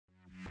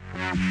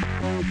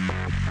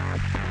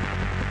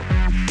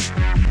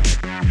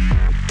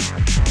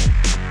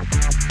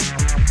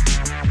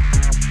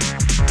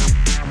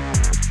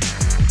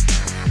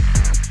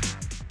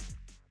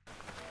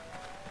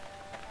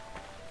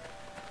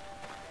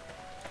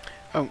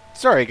Oh,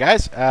 sorry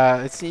guys.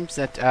 It seems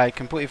that I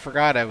completely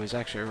forgot I was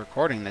actually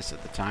recording this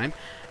at the time.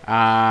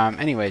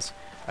 Anyways,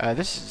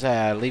 this is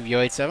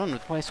Levio87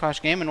 with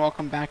Play/Game, and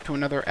welcome back to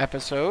another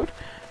episode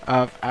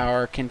of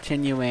our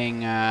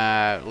continuing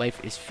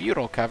Life is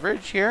Feudal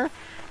coverage here.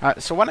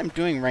 So what I'm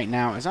doing right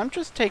now is I'm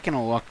just taking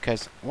a look,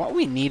 because what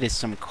we need is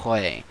some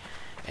clay.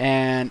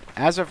 And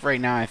as of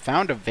right now, I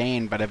found a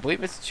vein, but I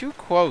believe it's too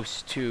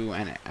close to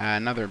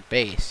another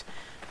base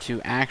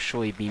to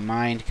actually be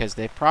mined, because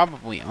they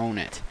probably own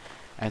it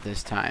at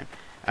this time.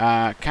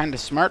 Kind of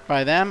smart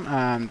by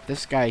them.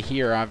 This guy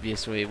here,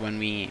 obviously, when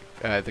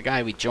the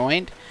guy we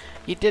joined,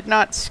 he did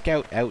not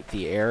scout out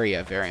the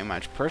area very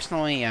much.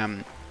 Personally,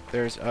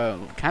 there's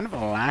kind of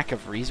a lack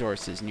of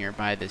resources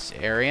nearby this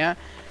area.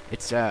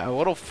 It's a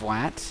little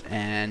flat,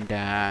 and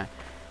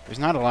there's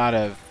not a lot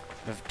of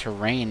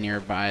terrain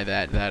nearby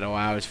that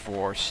allows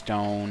for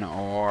stone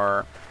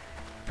or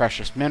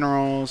precious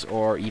minerals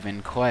or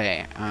even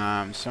clay.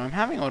 So I'm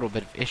having a little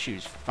bit of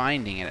issues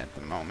finding it at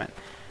the moment.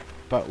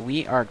 But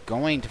we are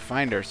going to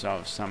find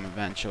ourselves some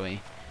eventually,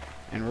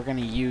 and we're going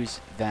to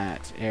use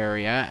that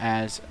area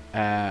as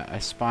a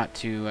spot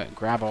to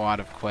grab a lot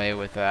of clay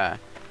with a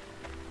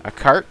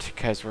cart,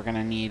 because we're going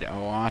to need a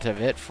lot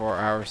of it for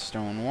our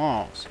stone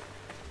walls.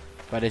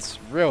 But it's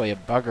really a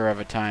bugger of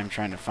a time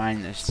trying to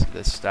find this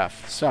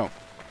stuff. So,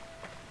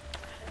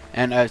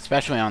 and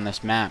especially on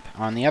this map.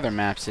 On the other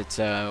maps, it's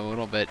a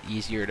little bit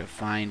easier to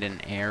find an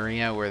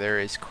area where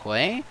there is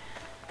clay.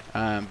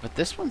 But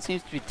this one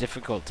seems to be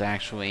difficult to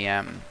actually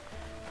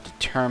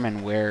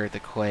determine where the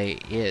clay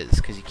is,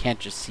 because you can't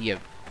just see a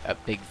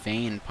big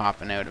vein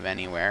popping out of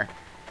anywhere.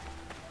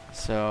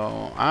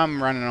 So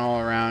I'm running all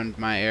around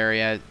my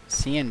area,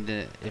 seeing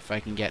if I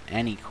can get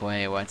any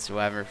clay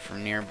whatsoever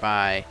from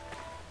nearby.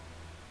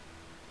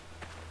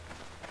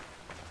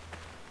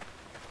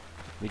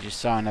 We just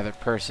saw another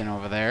person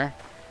over there.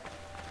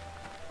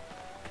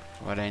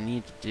 What I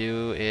need to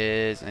do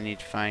is I need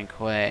to find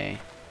clay.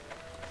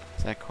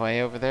 Is that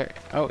clay over there?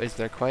 Oh, is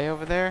there clay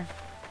over there?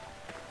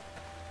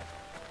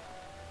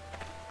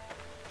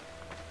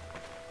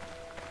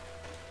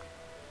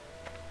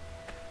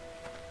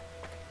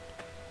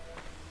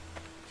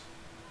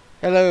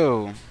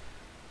 Hello.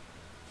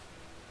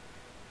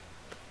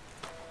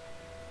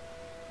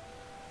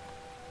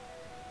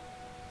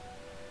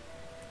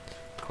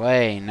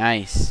 Clay,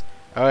 nice.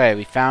 Okay,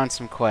 we found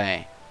some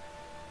clay.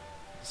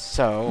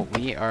 So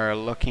we are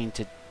looking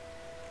to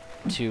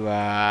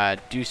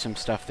do some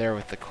stuff there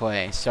with the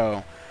clay.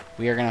 So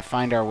we are going to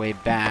find our way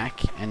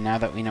back, and now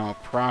that we know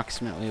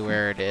approximately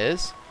where it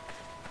is,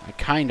 I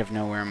kind of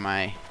know where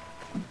my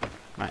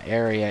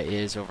area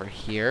is over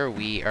here.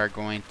 We are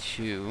going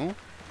to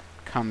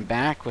come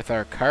back with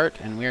our cart,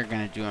 and we are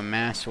going to do a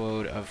mass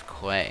load of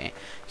clay.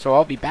 So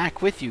I'll be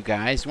back with you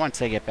guys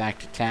once I get back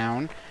to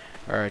town,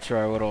 or to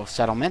our little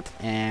settlement,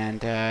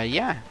 and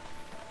yeah,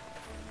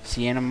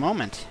 see you in a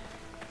moment.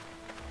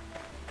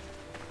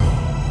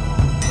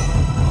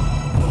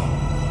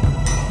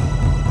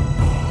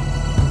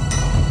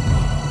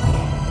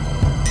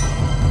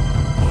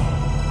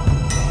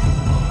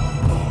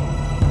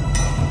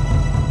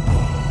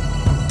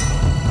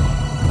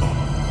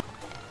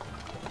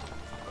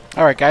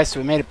 Alright guys, so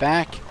we made it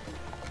back.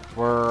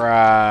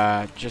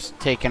 We're just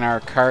taking our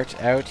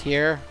cart out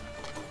here.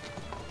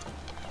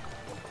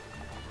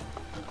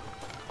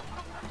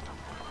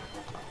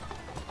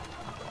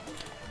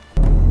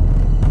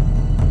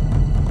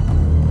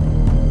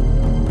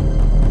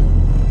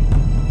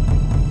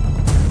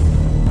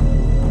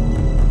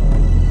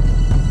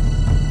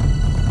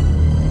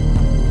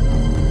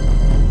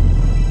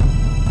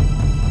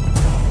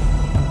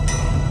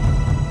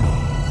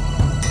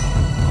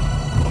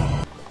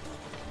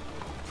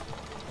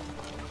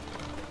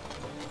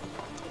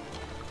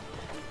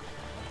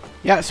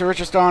 Yeah, so we're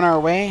just on our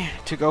way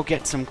to go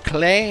get some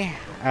clay.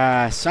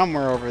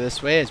 Somewhere over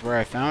this way is where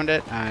I found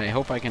it. I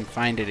hope I can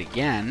find it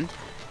again.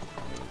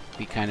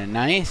 Be kind of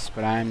nice,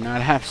 but I'm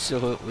not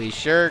absolutely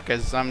sure,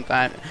 because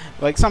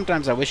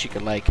sometimes I wish you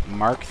could like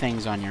mark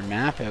things on your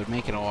map. It would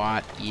make it a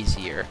lot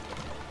easier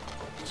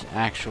to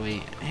actually.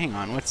 Hang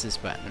on, what's this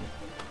button?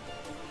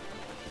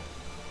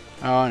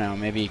 Oh no,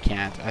 maybe you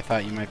can't. I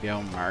thought you might be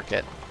able to mark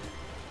it.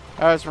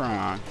 I was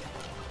wrong.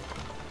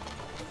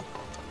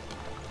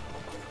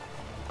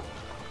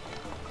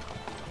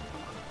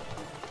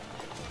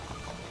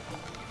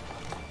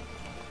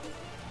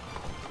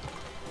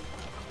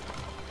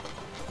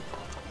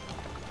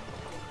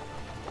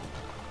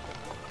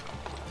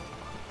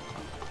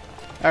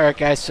 Alright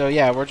guys, so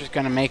yeah, we're just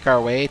going to make our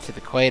way to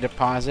the clay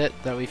deposit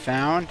that we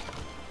found.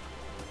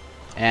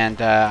 And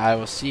I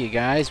will see you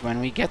guys when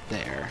we get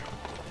there.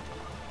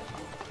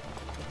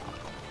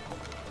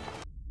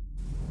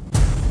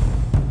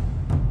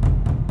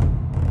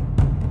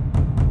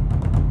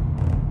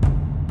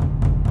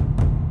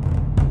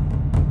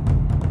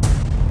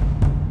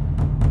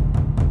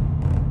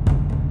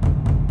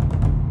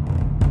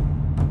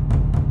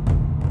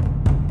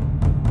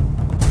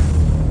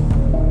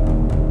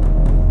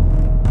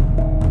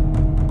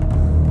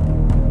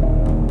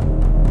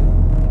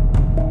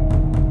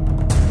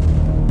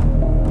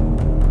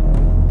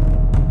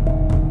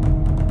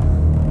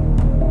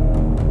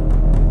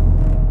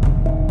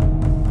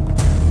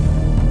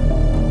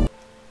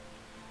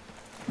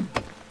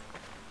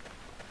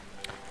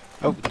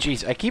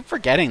 geez, I keep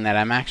forgetting that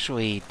I'm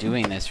actually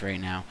doing this right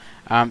now.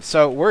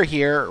 So we're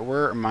here.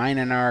 We're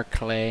mining our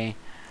clay.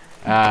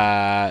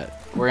 We're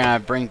going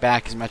to bring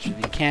back as much as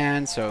we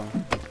can, so...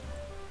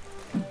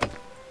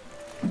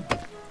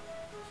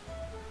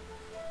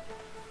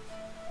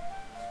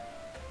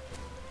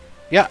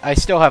 Yeah, I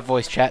still have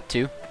voice chat,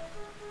 too.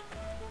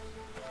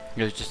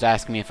 He was just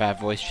asking me if I have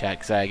voice chat,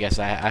 because I guess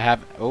I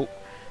have... Oh,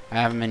 I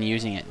haven't been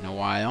using it in a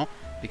while,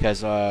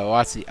 because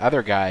lots of the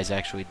other guys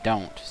actually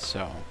don't,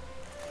 so...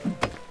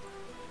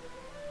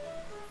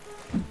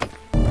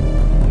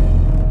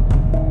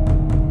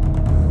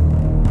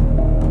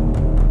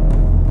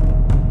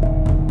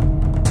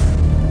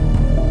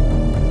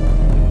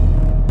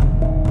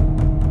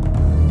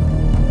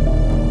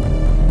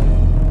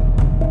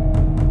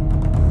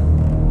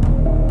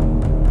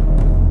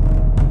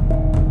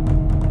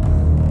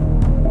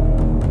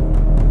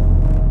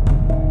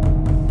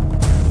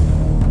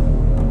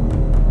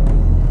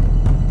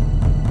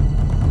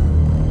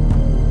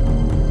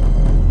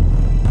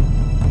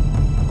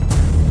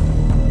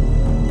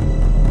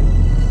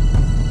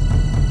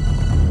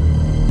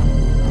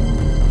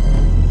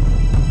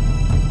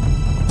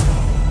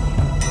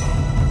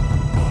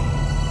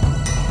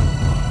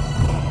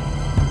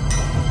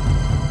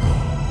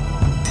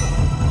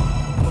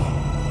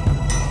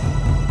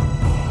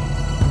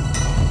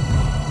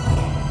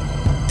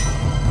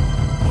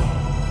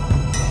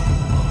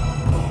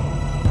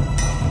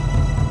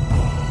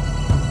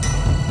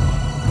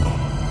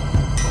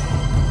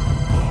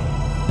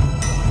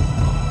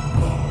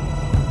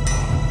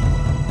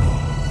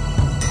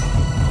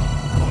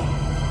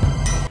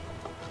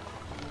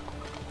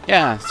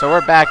 Yeah, so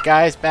we're back,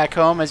 guys, back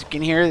home. As you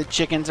can hear, the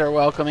chickens are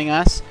welcoming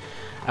us.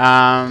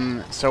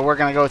 So we're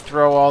going to go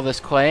throw all this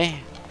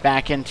clay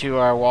back into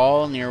our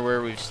wall near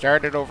where we've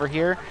started over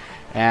here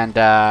and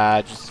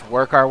just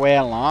work our way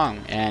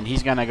along. And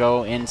he's going to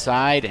go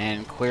inside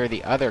and clear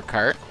the other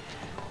cart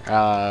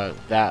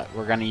that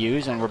we're going to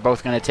use. And we're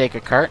both going to take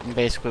a cart and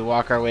basically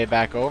walk our way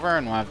back over,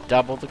 and we'll have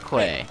double the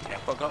clay. I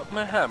forgot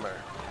my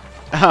hammer.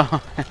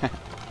 Oh.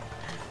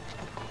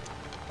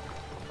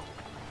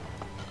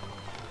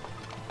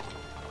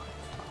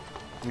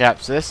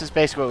 Yep, so this is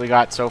basically what we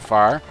got so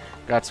far.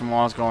 Got some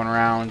walls going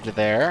around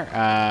there.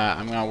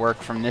 I'm going to work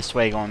from this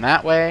way going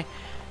that way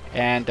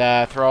and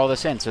throw all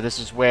this in. So this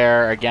is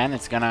where, again,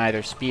 it's going to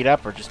either speed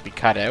up or just be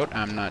cut out.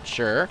 I'm not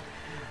sure.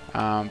 But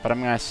I'm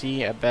going to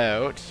see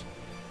about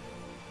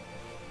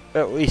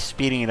at least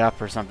speeding it up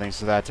or something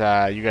so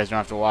that you guys don't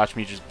have to watch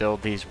me just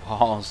build these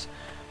walls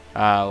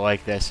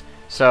like this.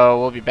 So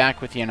we'll be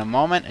back with you in a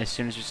moment as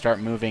soon as we start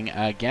moving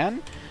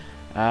again.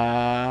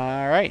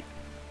 Alright.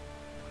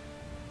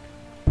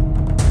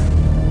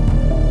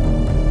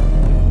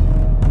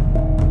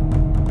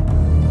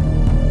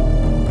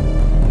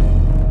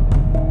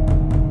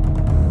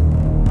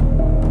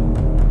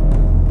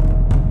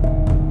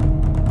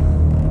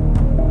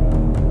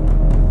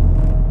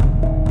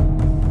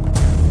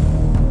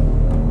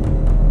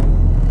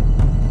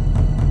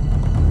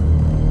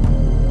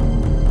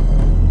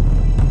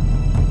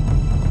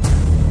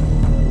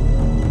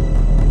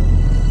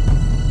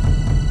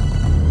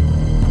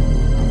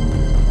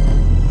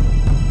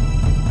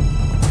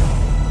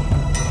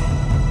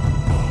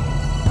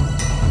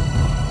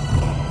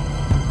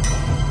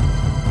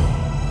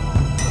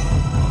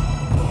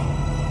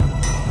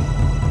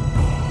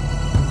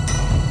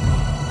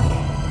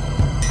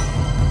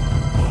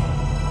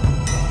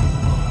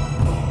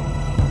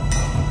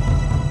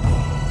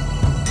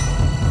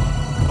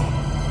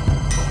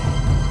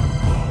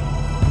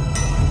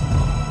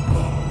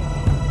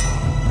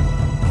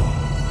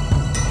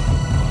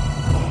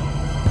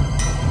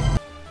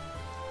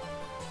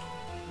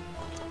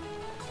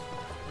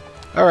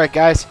 Alright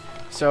guys,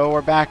 so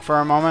we're back for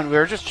a moment. We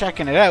were just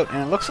checking it out,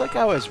 and it looks like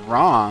I was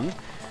wrong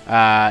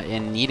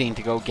in needing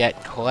to go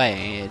get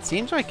clay. It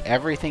seems like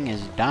everything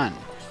is done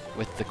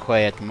with the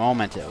clay at the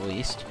moment, at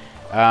least.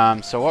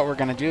 So what we're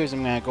going to do is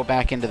I'm going to go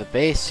back into the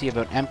base, see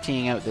about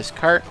emptying out this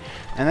cart,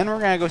 and then we're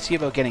going to go see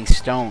about getting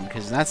stone,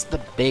 because that's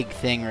the big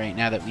thing right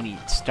now that we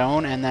need.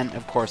 Stone, and then,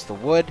 of course, the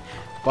wood,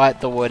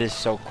 but the wood is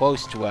so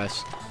close to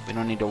us, we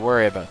don't need to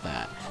worry about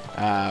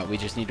that. We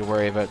just need to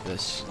worry about the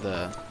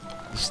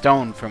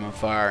stone from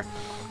afar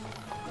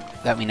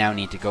that we now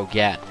need to go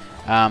get.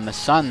 The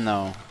sun,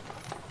 though,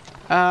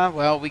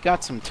 well, we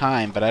got some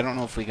time, but I don't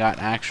know if we got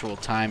actual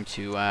time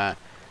to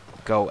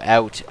go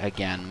out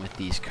again with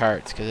these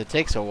carts, because it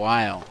takes a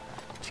while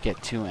to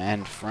get to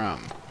and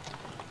from.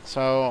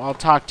 So I'll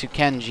talk to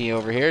Kenji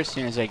over here as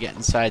soon as I get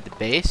inside the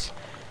base,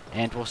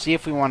 and we'll see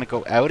if we want to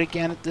go out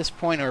again at this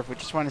point, or if we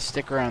just want to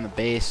stick around the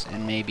base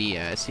and maybe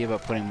see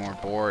about putting more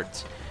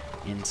boards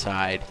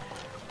inside.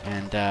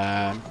 And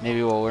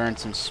maybe we'll learn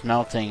some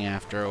smelting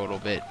after a little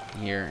bit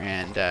here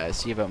and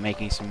see about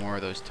making some more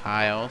of those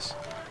tiles.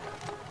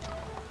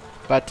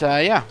 But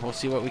yeah, we'll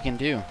see what we can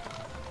do.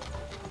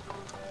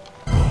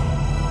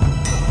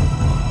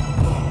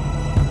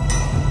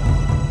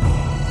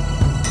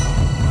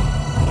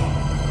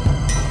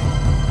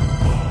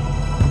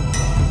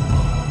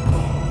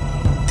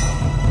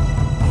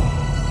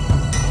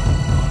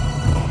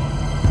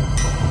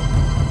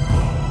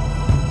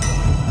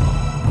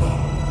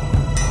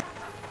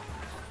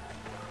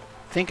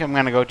 think I'm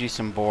gonna go do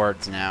some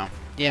boards now.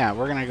 Yeah,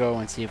 we're gonna go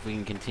and see if we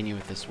can continue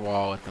with this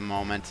wall at the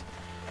moment.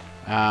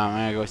 I'm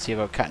gonna go see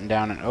about cutting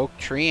down an oak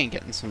tree and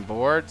getting some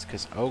boards,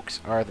 because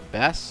oaks are the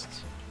best.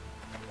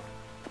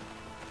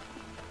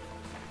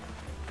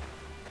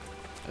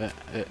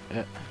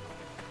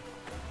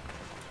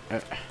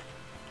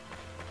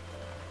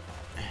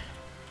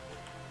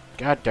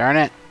 God darn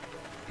it.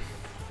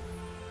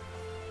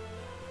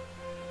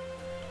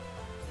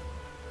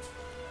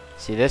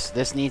 See,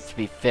 this needs to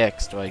be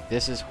fixed. Like,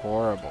 this is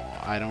horrible.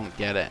 I don't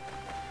get it.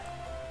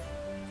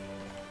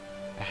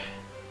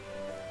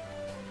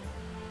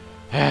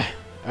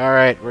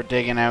 Alright, we're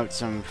digging out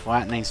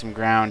flattening some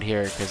ground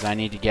here, because I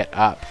need to get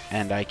up,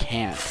 and I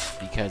can't,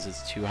 because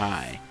it's too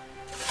high.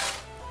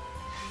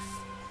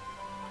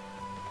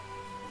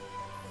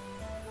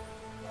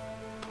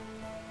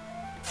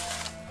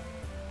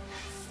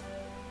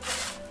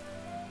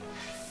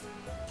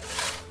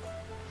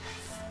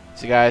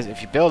 So guys,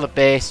 if you build a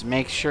base,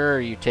 make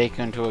sure you take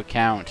into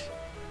account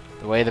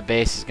the way the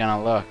base is going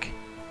to look.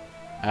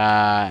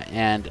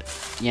 And,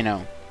 you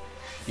know,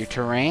 your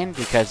terrain,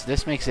 because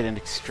this makes it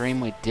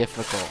extremely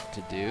difficult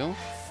to do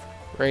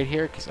right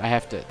here, because I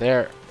have to,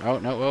 there, oh,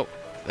 no, oh,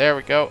 there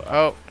we go,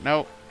 oh,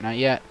 no, not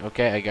yet,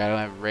 okay, I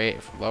gotta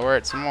lower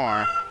it some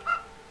more.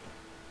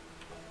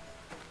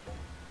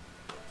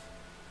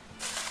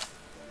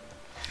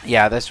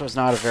 Yeah, this was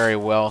not a very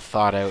well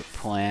thought out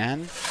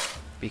plan,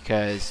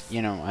 because,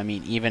 you know, I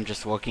mean, even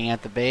just looking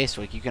at the base,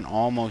 like, you can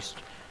almost,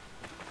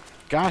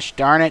 gosh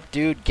darn it,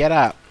 dude, get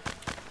up.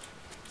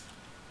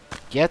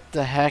 Get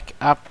the heck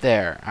up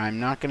there.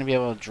 I'm not going to be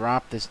able to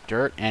drop this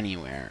dirt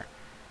anywhere.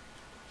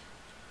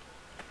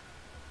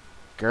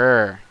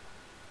 Grr.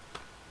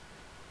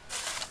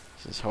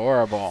 This is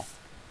horrible.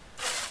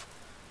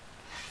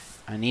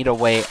 I need a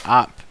way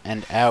up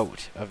and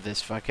out of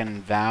this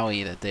fucking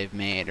valley that they've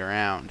made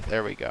around.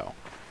 There we go.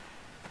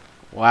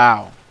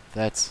 Wow.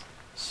 That's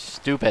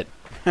stupid.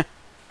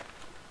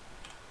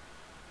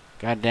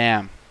 God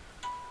damn.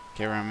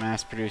 Okay, we're going to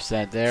mass produce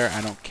that there.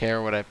 I don't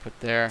care what I put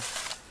there.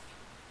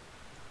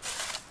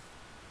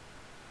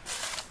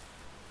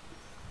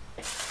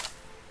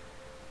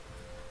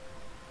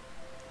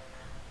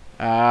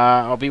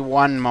 I'll be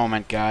one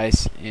moment,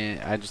 guys.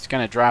 I'm just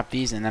gonna drop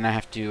these, and then I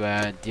have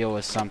to deal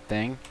with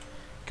something.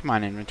 Come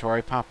on,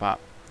 inventory, pop up.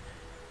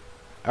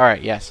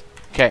 Alright, yes.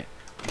 Okay.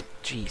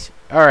 Jeez.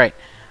 Alright.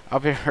 I'll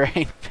be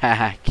right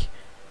back.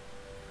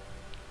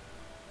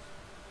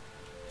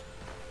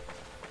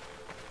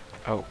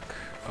 Oak.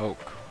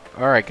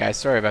 Alright, guys,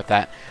 sorry about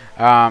that.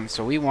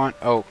 So we want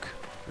oak.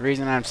 The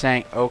reason I'm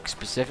saying oak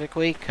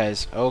specifically,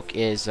 because oak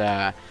is,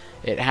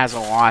 it has a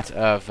lot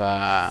of,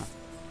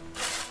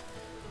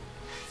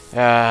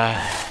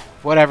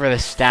 whatever the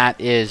stat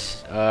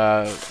is,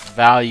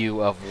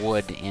 value of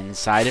wood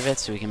inside of it,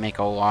 so we can make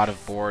a lot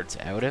of boards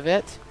out of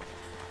it.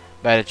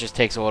 But it just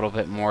takes a little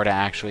bit more to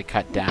actually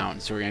cut down.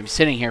 So we're going to be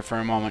sitting here for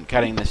a moment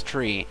cutting this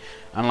tree.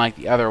 Unlike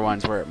the other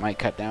ones where it might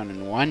cut down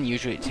in one,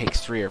 usually it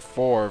takes 3 or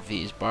 4 of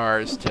these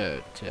bars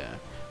to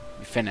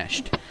be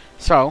finished.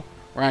 So,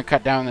 we're going to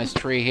cut down this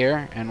tree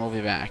here, and we'll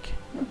be back.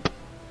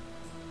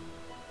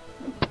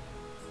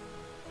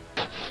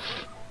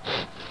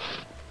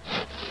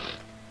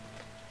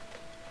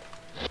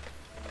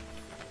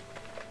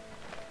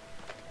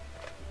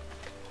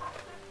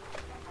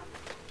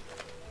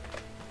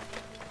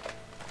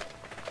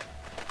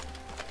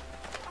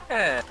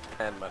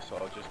 And my saw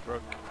just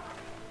broke.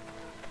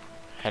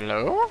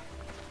 Hello?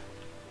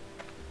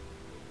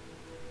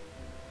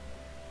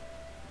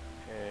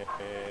 Hello.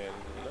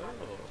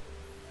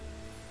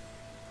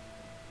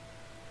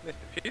 Mr.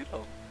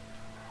 Feudal.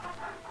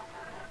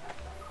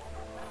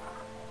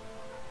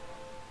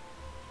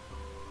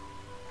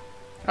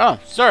 Oh,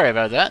 sorry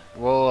about that.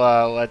 We'll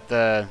let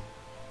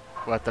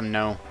them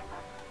know.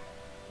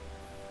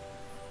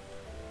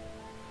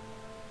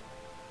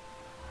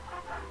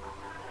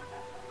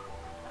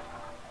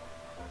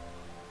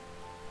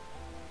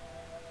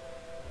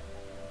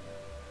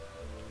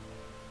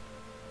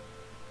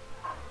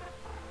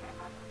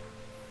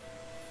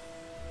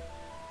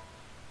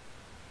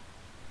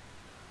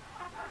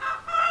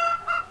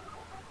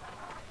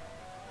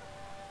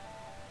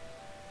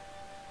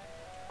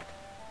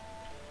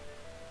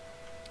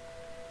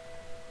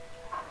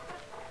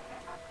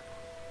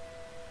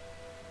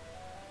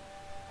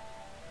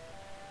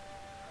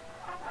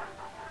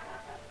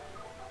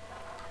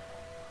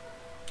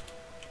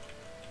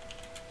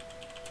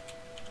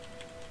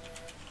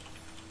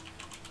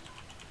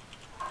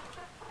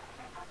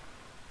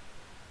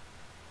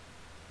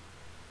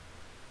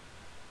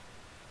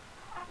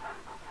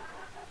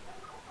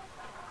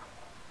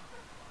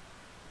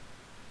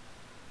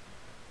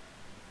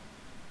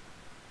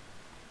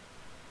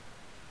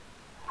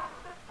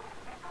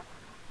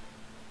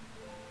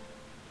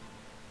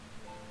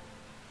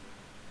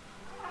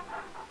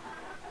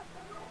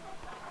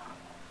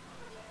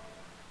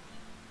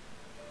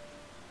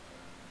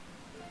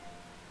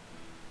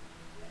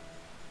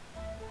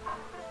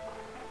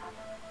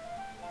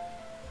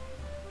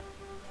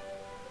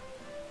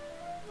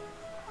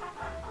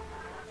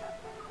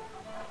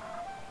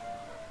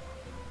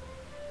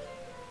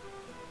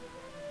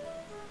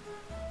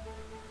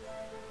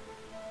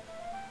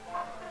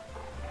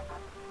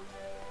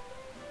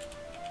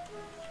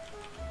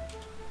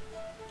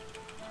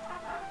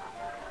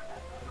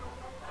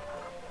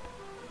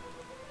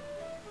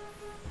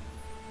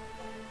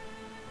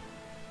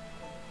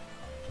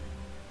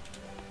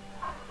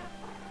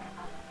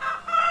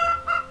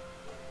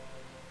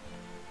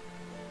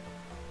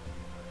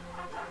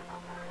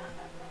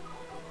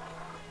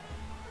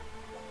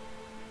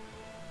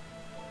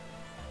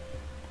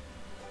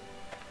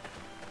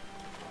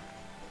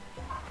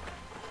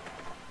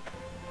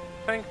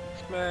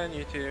 Man,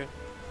 you too.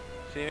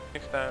 See you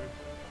next time.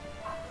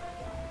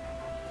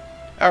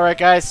 Alright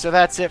guys, so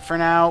that's it for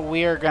now.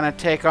 We are going to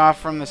take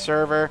off from the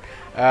server.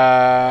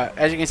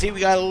 As you can see, we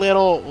got a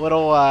little,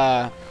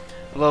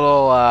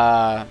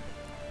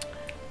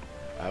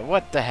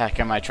 what the heck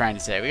am I trying to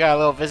say? We got a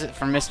little visit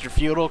from Mr.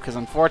 Feudal, because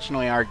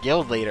unfortunately our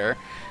guild leader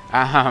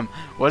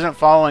wasn't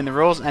following the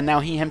rules, and now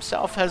he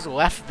himself has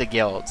left the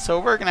guild. So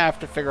we're going to have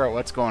to figure out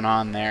what's going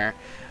on there.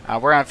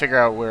 We're going to figure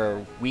out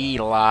where we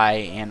lie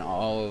in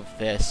all of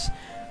this.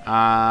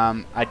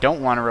 I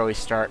don't want to really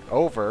start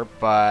over,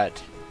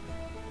 but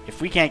if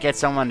we can't get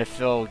someone to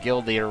fill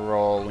guild leader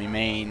role, we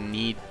may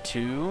need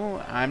to.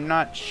 I'm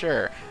not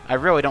sure. I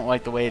really don't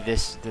like the way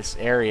this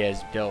area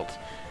is built.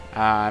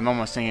 I'm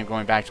almost thinking of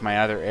going back to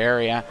my other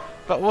area,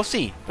 but we'll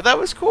see. But that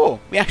was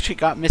cool. We actually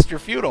got Mr.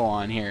 Feudal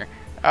on here.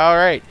 All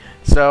right.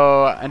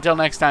 So until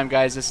next time,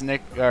 guys. This is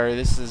Nick, or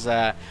this is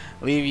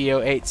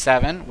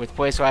Levio87 with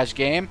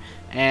Play/Game,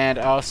 and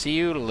I'll see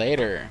you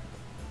later.